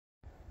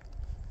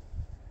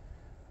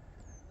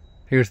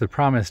Here's the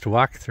promised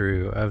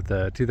walkthrough of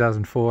the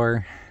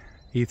 2004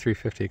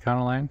 E350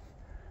 Econoline.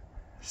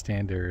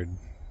 Standard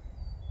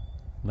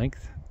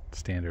length,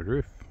 standard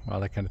roof, all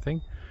that kind of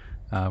thing.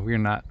 We're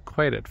not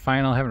quite at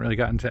final, haven't really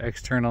gotten to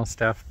external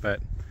stuff,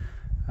 but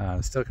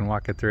still can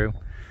walk it through.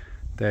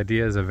 The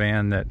idea is a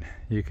van that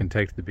you can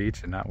take to the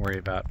beach and not worry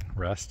about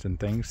rust and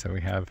things. So we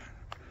have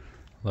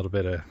a little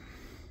bit of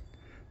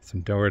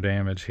some door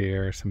damage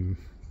here, some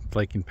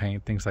flaking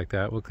paint, things like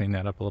that. We'll clean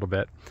that up a little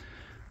bit.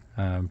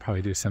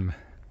 Probably do some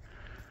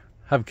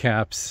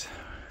hubcaps,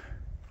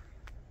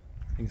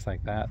 things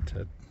like that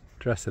to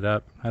dress it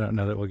up. I don't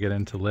know that we'll get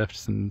into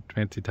lifts and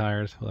fancy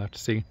tires. We'll have to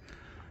see.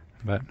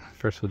 But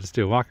first we'll just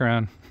do a walk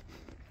around.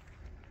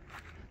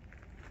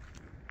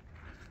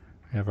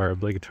 We have our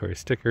obligatory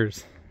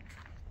stickers.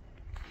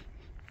 I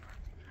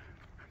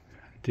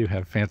do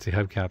have fancy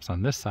hubcaps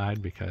on this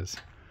side because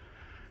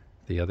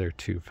the other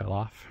two fell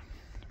off.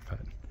 But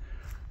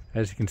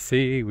as you can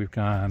see, we've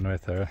gone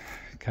with a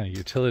kind of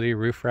utility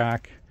roof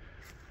rack.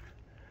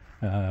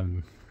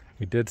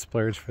 We did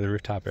splurge for the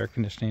rooftop air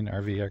conditioning,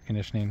 RV air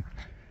conditioning.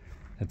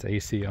 It's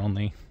AC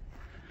only.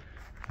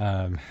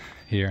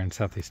 Here in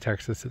Southeast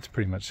Texas, it's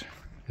pretty much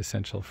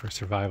essential for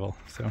survival.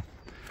 So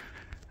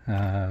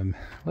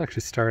we'll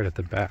actually start at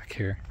the back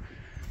here.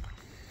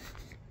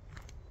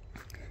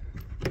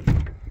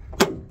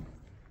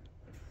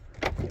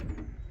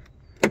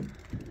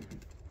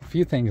 A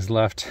few things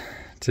left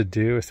to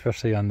do,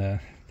 especially on the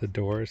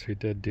doors. We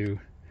did do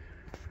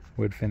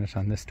wood finish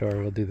on this door.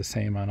 We'll do the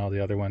same on all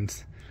the other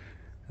ones,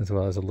 as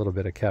well as a little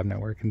bit of cabinet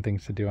work and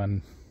things to do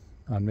on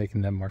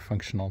making them more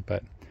functional.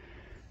 But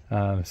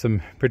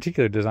some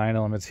particular design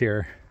elements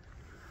here.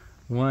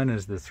 One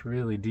is this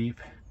really deep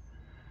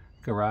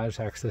garage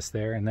access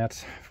there, and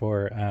that's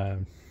for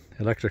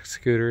electric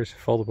scooters,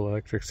 foldable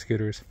electric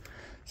scooters.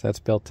 So that's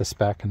built to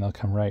spec, and they'll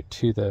come right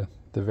to the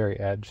very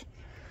edge.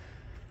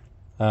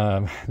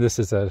 This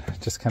is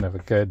just kind of a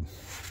good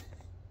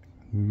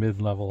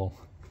mid-level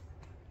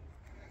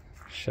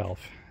shelf.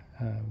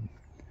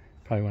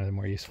 Probably one of the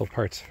more useful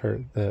parts for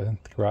the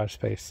garage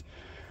space.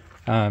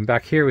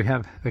 Back here we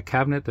have a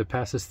cabinet that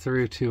passes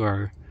through to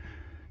our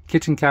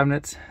kitchen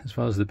cabinets, as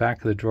well as the back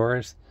of the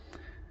drawers.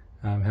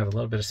 Have a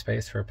little bit of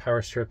space for a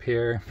power strip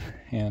here,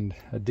 and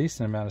a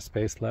decent amount of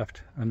space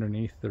left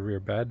underneath the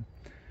rear bed.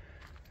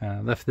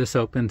 Left this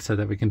open so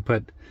that we can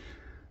put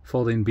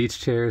folding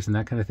beach chairs and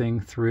that kind of thing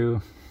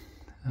through.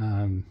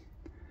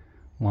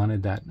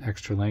 Wanted that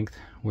extra length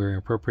where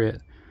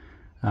appropriate.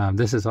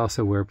 This is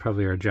also where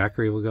probably our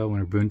jackery will go when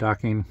we're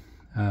boondocking.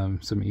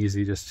 Some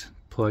easy just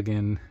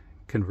plug-in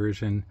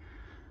conversion.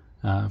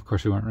 Of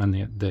course, we won't run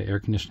the air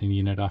conditioning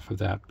unit off of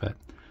that, but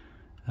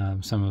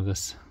some of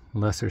this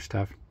lesser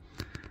stuff.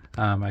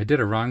 I did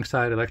a wrong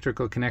side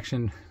electrical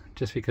connection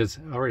just because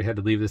I already had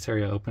to leave this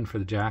area open for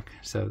the jack,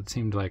 so it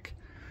seemed like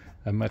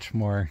a much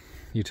more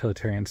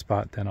utilitarian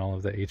spot than all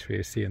of the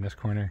HVAC in this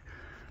corner.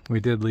 We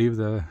did leave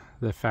the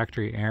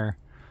factory air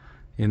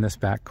in this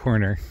back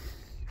corner.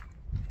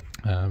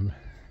 I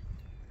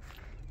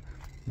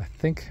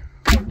think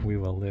we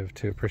will live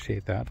to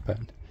appreciate that, but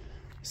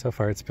so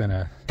far it's been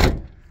a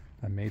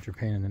major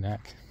pain in the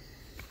neck.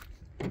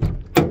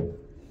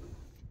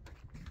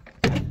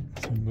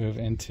 So we move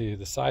into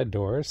the side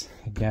doors.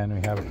 Again,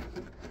 we have a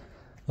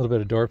little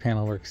bit of door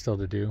panel work still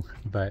to do,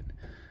 but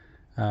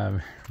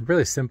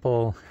really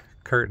simple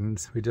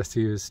curtains. We just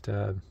used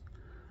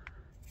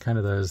kind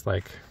of those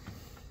like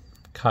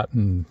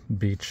cotton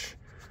beach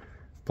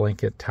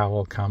blanket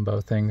towel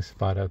combo things.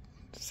 Bought a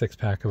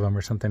 6-pack of them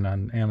or something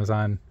on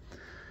Amazon.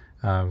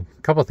 A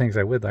couple things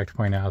I would like to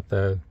point out.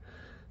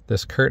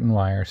 This curtain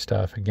wire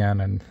stuff,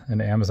 again,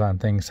 an Amazon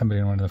thing.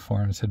 Somebody in one of the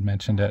forums had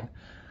mentioned it,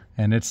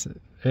 and it's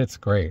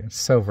great. It's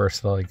so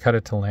versatile. You cut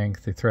it to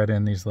length, you thread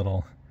in these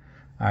little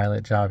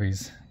eyelet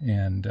jobbies,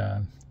 and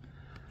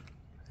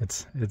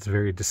it's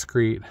very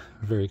discreet,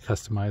 very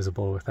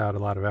customizable without a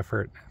lot of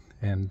effort,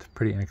 and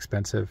pretty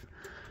inexpensive.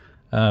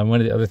 One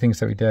of the other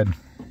things that we did,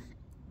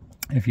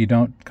 if you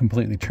don't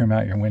completely trim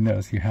out your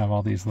windows, you have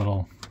all these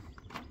little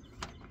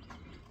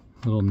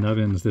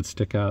nubbins that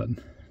stick out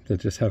that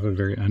just have a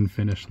very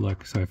unfinished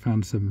look. So I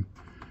found some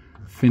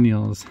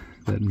finials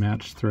that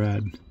match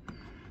thread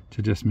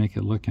to just make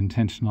it look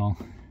intentional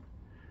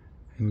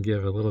and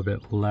give a little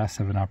bit less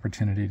of an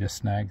opportunity to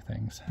snag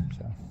things.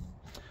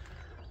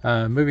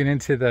 So moving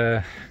into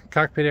the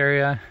cockpit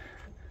area,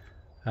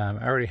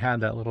 I already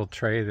had that little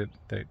tray that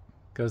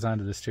goes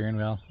onto the steering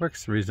wheel.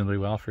 Works reasonably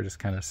well for just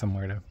kind of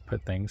somewhere to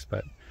put things,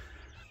 but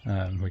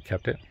we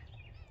kept it.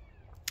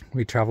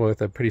 We travel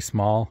with a pretty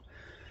small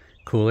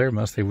cooler,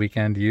 mostly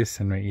weekend use,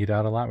 and we eat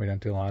out a lot. We don't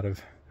do a lot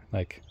of,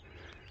 like,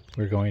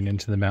 we're going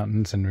into the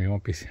mountains and we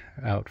won't be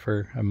out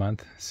for a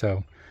month,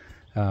 so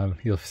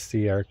you'll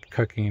see our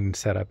cooking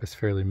setup is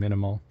fairly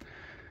minimal.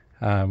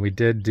 We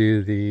did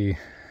do the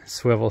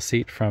swivel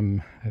seat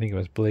from, I think it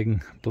was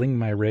Bling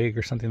My Rig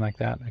or something like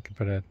that. I could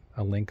put a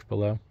link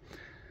below.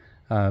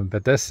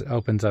 But this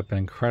opens up an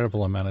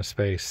incredible amount of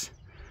space.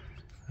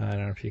 I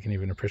don't know if you can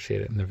even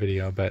appreciate it in the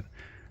video, but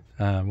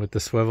with the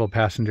swivel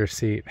passenger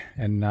seat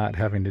and not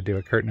having to do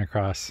a curtain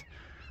across,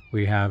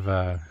 we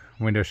have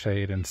window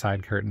shade and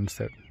side curtains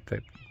that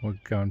will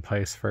go in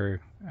place for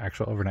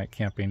actual overnight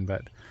camping.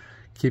 But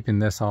keeping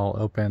this all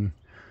open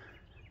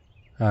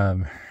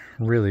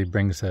really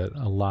brings a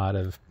lot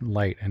of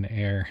light and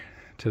air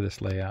to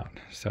this layout.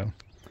 So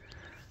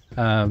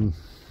I'm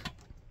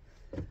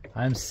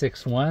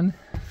 6'1",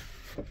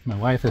 my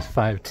wife is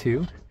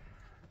 5'2",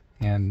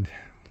 and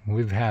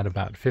we've had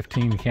about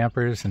 15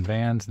 campers and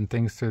vans and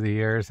things through the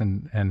years,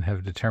 and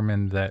have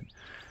determined that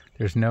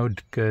there's no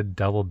good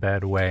double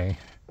bed way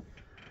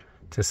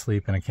to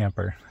sleep in a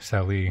camper.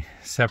 So we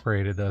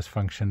separated those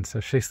functions. So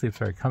she sleeps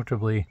very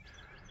comfortably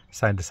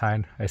side to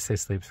side. I say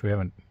sleeps, we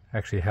haven't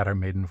actually had our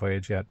maiden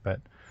voyage yet, but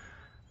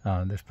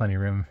there's plenty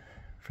of room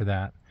for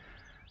that.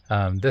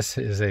 This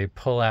is a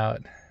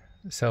pull-out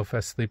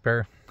sofa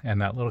sleeper,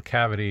 and that little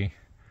cavity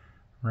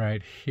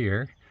right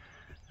here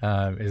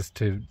is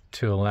to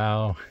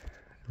allow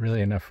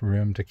really enough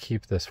room to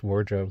keep this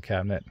wardrobe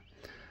cabinet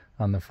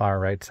on the far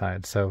right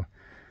side. So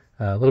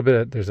a little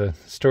bit there's a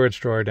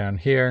storage drawer down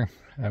here,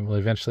 and we'll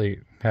eventually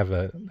have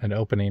an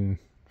opening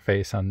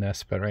face on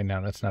this, but right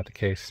now that's not the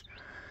case.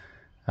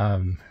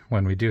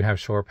 When we do have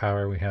shore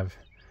power, we have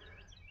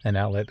an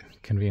outlet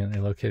conveniently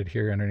located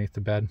here underneath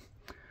the bed.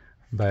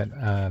 But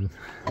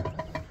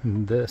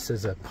this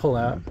is a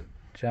pull-out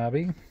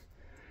jobby.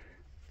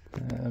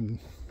 I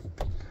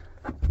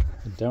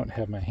don't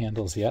have my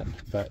handles yet,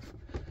 but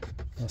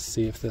let's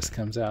see if this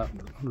comes out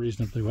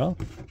reasonably well.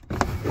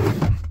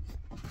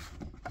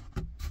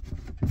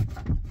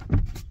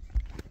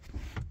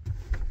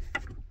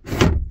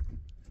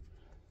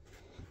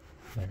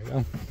 There we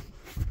go.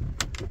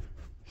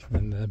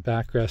 And the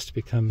backrest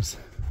becomes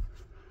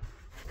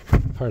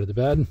part of the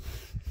bed.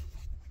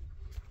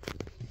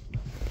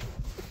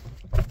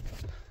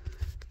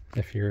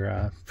 If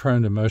you're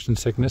prone to motion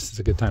sickness, it's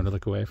a good time to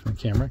look away from the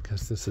camera,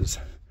 because this is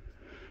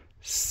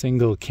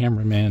single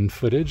cameraman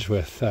footage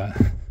with the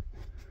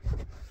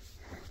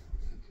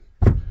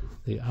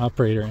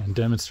operator and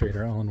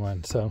demonstrator all in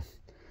one. So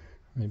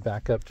let me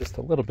back up just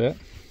a little bit.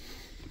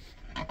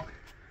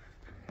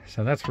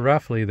 So that's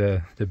roughly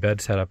the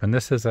bed setup, and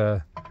this is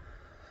a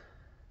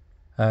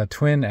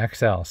twin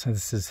XL. So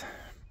this is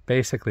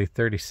basically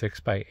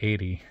 36 by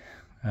 80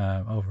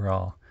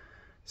 overall.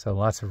 So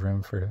lots of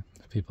room for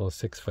people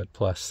 6 foot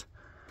plus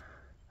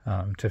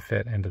to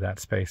fit into that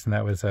space. And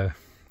that was a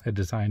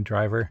design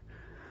driver.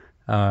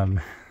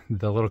 The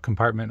little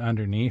compartment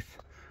underneath,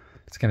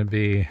 it's going to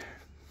be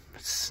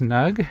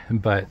snug,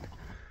 but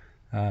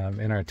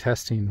in our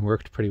testing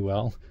worked pretty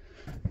well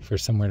for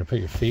somewhere to put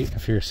your feet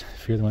if you're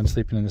the one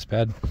sleeping in this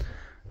bed.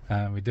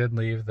 We did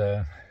leave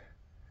the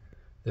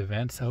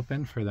vents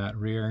open for that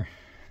rear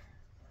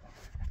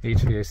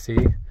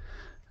HVAC.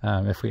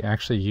 If we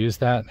actually use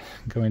that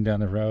going down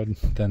the road,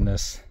 then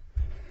this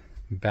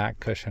back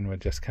cushion would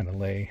just kind of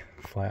lay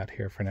flat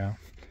here for now.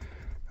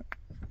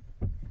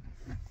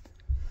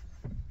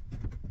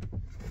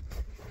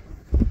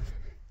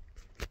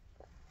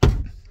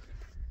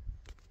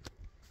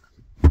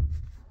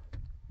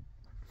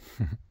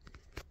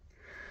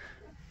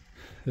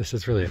 This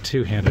is really a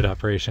two-handed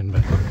operation,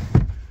 but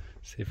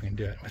see if we can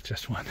do it with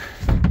just one.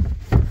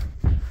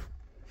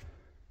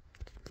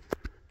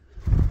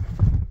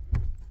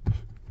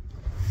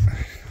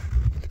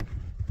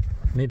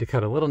 Need to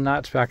cut a little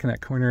notch back in that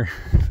corner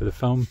for the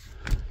foam.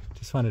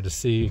 Just wanted to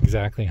see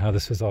exactly how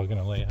this was all going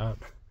to lay out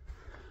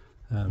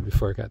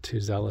before I got too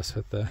zealous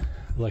with the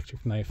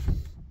electric knife.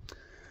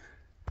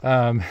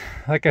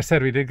 Like I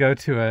said, we did go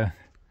to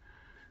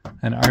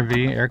an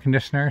RV air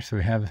conditioner, so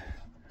we have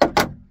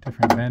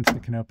different vents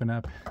that can open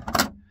up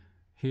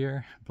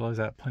here. Blows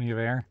out plenty of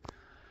air.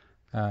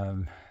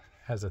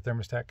 Has a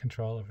thermostat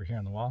control over here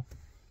on the wall.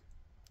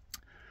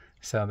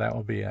 So that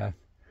will be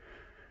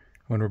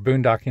when we're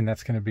boondocking,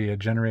 that's going to be a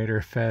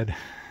generator fed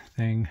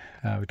thing.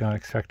 We don't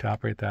expect to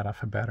operate that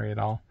off a battery at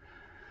all.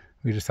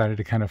 We decided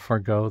to kind of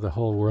forego the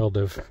whole world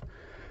of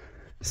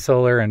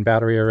solar and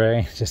battery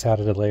array. Just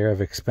added a layer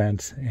of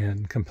expense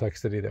and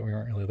complexity that we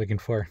weren't really looking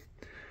for.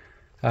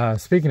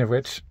 Speaking of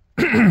which,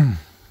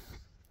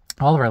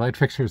 all of our light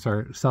fixtures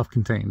are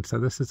self-contained. So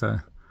this is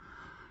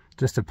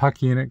just a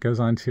puck unit, goes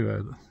onto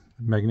a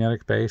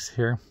magnetic base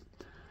here.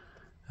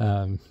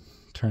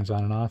 Turns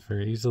on and off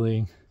very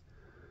easily.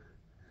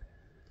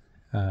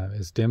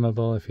 Is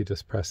dimmable if you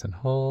just press and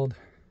hold.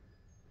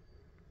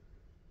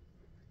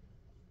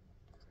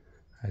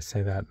 I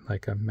say that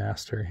like a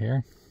master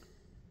here.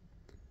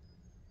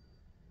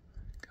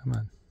 Come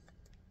on.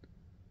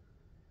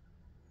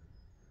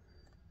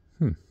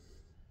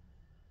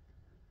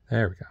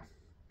 There we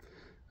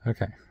go.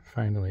 Okay,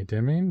 finally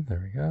dimming.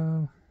 There we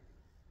go.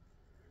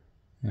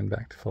 And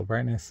back to full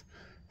brightness.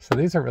 So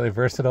these are really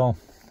versatile.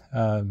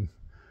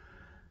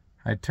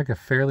 I took a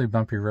fairly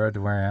bumpy road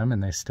to where I am,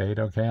 and they stayed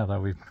okay,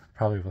 although we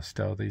probably will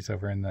stow these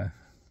over in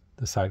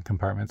the side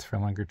compartments for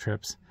longer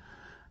trips.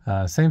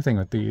 Same thing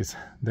with these.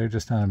 They're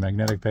just on a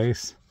magnetic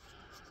base.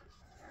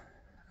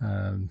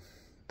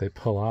 They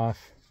pull off.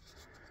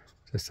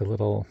 Just a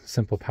little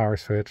simple power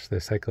switch. They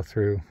cycle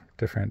through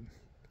different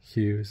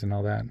hues and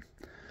all that.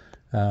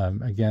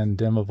 Again,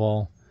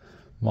 dimmable,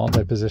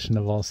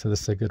 multi-positionable, so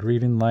this is a good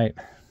reading light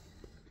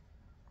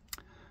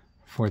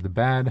for the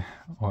bed,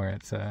 or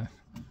it's a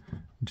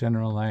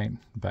general light,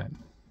 but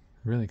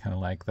really kind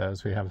of like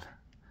those. We have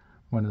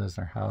one of those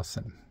in our house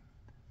and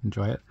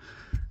enjoy it.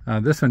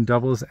 This one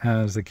doubles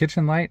as the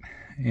kitchen light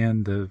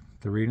and the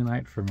reading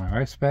light for my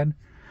wife's bed.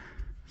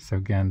 So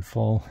again,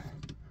 full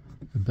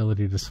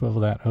ability to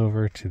swivel that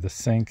over to the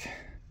sink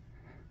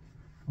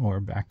or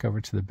back over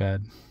to the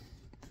bed.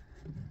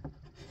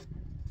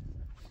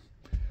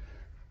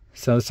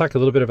 So let's talk a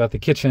little bit about the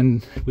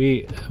kitchen.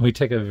 We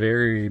take a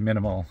very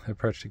minimal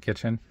approach to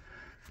kitchen.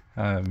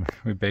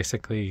 We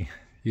basically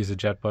use a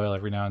jet boil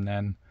every now and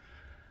then.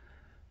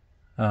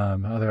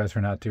 Otherwise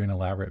we're not doing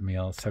elaborate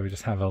meals, so we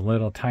just have a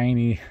little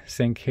tiny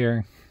sink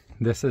here.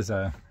 This is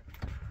a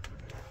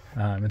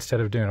instead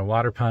of doing a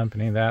water pump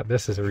and any of that,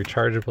 this is a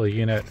rechargeable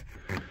unit.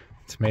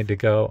 It's made to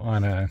go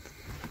on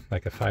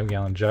like a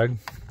 5-gallon jug,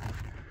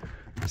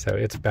 so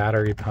it's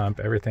battery pump,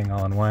 everything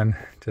all in one,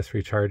 just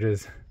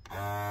recharges.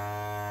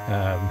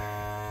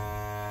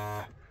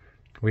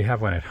 We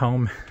have one at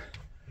home,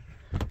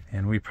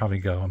 and we probably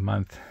go a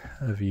month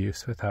of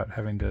use without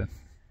having to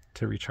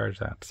recharge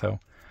that. So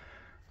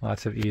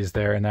lots of ease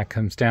there, and that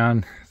comes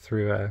down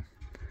through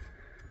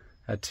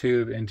a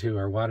tube into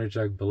our water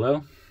jug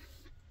below.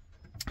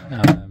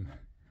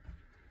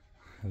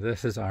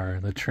 This is our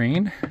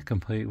latrine,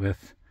 complete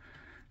with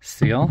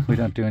seal. We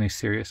don't do any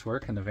serious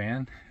work in the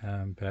van,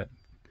 but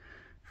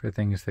for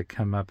things that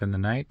come up in the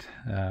night,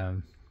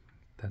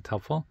 that's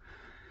helpful.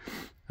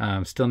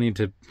 Still need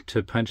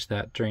to punch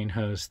that drain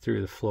hose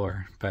through the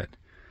floor, but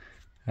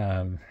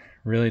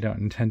really don't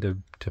intend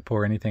to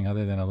pour anything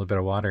other than a little bit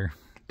of water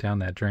down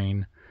that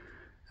drain.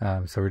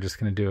 So we're just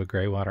going to do a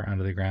gray water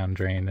under the ground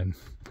drain and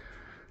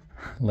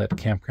let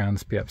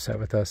campgrounds be upset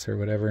with us or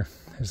whatever,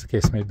 as the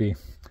case may be.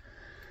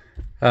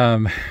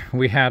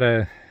 We had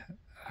a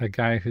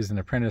guy who's an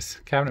apprentice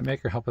cabinet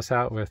maker help us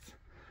out with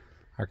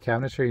our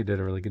cabinetry. He did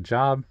a really good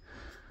job.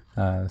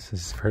 This is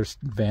his first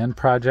van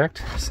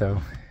project,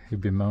 so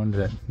he'd be moaned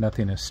that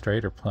nothing is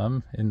straight or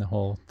plumb in the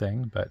whole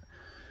thing, but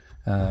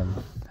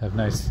have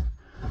nice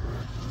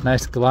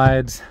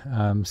glides.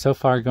 So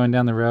far going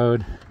down the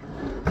road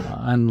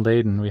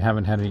unladen, we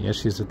haven't had any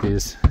issues with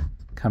these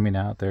coming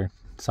out. They're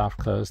soft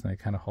closed and they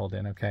kind of hold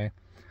in okay.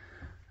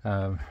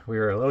 We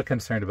were a little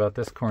concerned about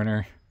this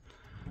corner,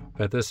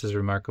 but this is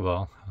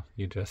remarkable.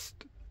 You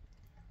just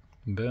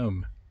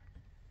boom,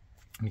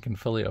 you can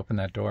fully open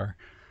that door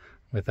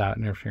without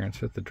interference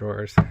with the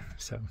drawers,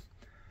 so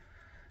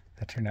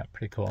that turned out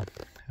pretty cool.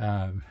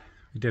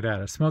 We did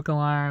add a smoke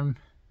alarm,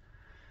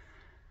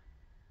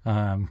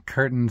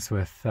 curtains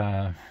with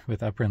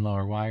upper and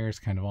lower wires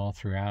kind of all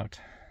throughout.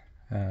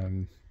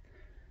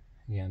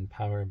 Again,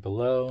 power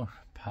below,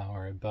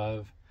 power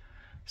above.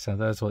 So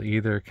those will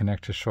either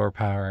connect to shore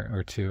power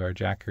or to our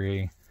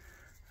Jackery.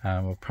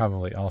 We'll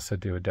probably also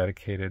do a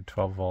dedicated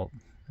 12-volt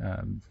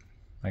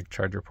like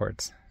charger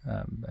ports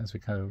as we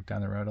go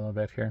down the road a little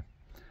bit here.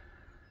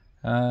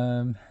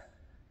 I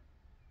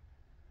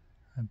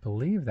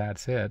believe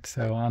that's it.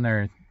 So on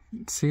our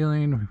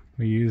ceiling,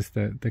 we use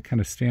the kind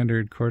of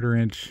standard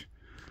 1/4-inch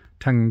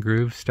tongue and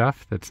groove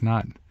stuff that's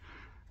not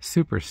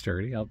super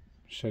sturdy. I'll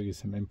show you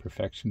some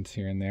imperfections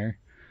here and there.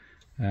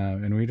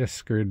 And we just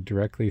screwed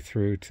directly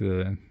through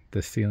to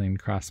the ceiling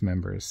cross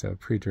members, so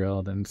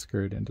pre-drilled and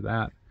screwed into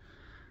that.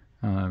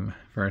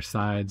 For our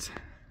sides,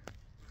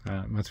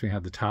 once we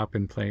had the top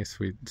in place,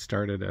 we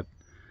started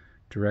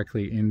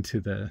directly into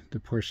the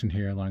portion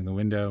here along the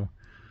window,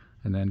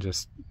 and then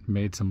just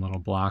made some little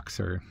blocks,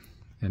 or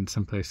in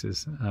some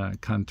places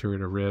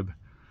contoured a rib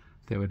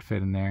that would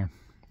fit in there.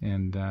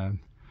 And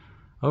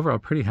overall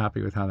pretty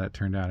happy with how that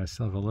turned out. I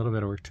still have a little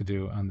bit of work to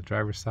do on the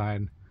driver's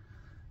side.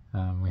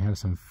 We have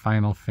some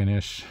final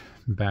finish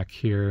back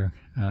here.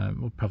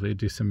 We'll probably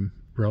do some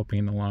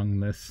roping along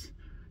this,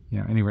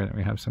 anywhere that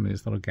we have some of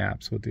these little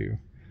gaps, we'll do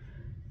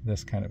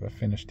this kind of a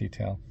finish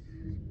detail.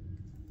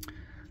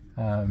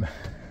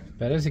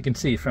 But as you can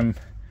see from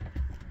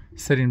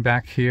sitting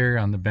back here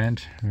on the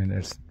bench, I mean,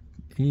 there's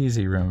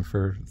easy room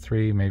for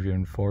 3, maybe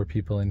even 4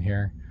 people in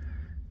here.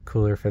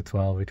 Cooler fits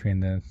well between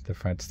the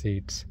front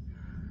seats.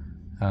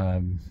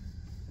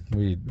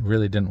 We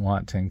really didn't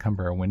want to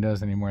encumber our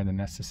windows any more than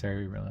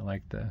necessary. We really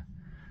liked the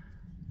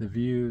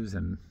views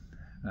and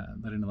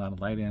letting a lot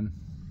of light in.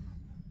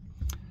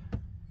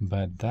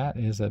 But that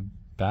is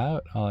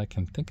about all I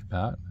can think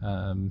about.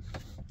 Let's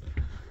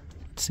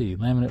see,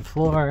 laminate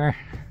floor.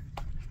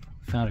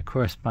 Found a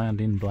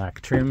corresponding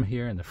black trim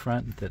here in the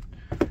front that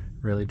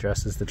really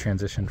dresses the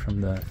transition from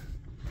the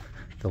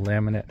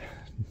laminate.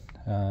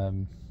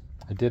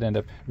 I did end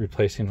up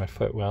replacing my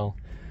footwell.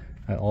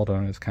 My old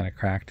one was kind of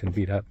cracked and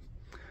beat up.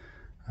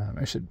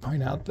 I should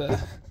point out the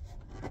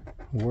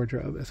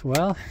wardrobe as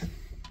well.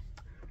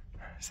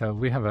 So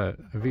we have a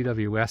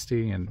VW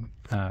Westie, and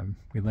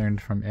we learned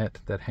from it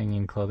that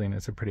hanging clothing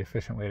is a pretty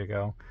efficient way to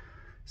go.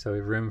 So we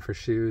have room for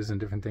shoes and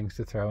different things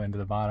to throw into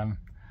the bottom,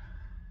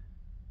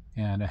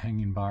 and a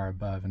hanging bar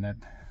above, and that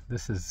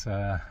this is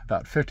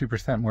about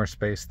 50% more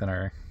space than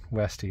our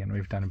Westie, and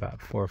we've done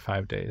about 4 or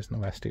 5 days in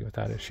the Westie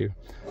without issue.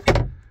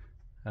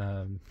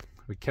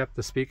 We kept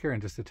the speaker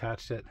and just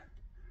attached it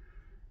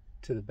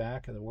to the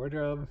back of the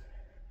wardrobe.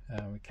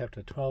 We kept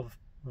a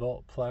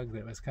 12-volt plug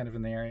that was kind of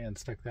in the area and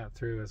stuck that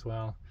through as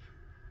well.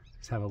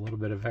 Just have a little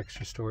bit of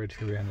extra storage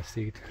here behind the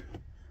seat.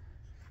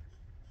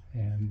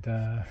 And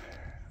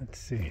let's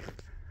see.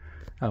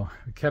 Oh,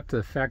 we kept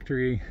the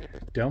factory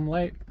dome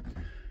light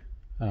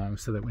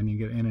so that when you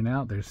get in and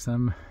out, there's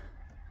some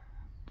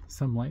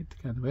light to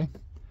guide the way.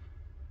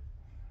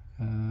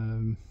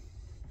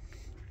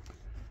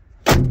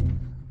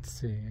 Let's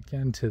see,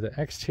 again to the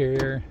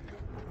exterior.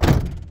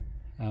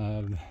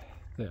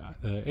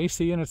 The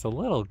AC unit's a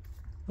little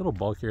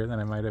bulkier than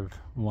I might have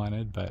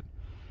wanted, but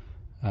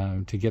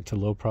to get to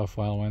low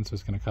profile ones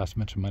was going to cost a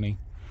bunch of money.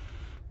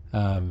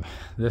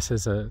 This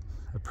is a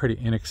pretty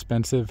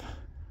inexpensive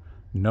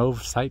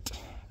Nove site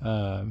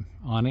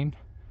awning,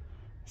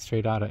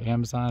 straight out of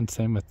Amazon.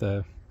 Same with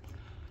the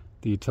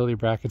utility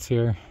brackets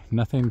here.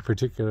 Nothing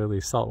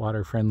particularly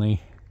saltwater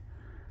friendly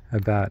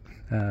about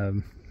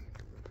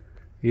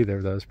either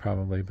of those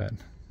probably, but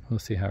we'll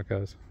see how it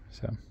goes.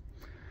 So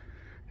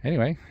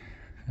anyway,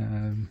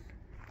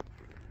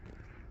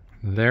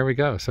 there we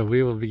go. So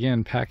we will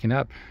begin packing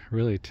up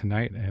really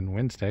tonight and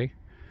Wednesday,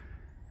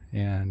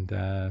 and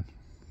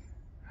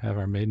have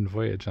our maiden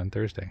voyage on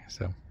Thursday.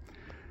 So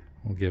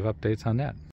we'll give updates on that.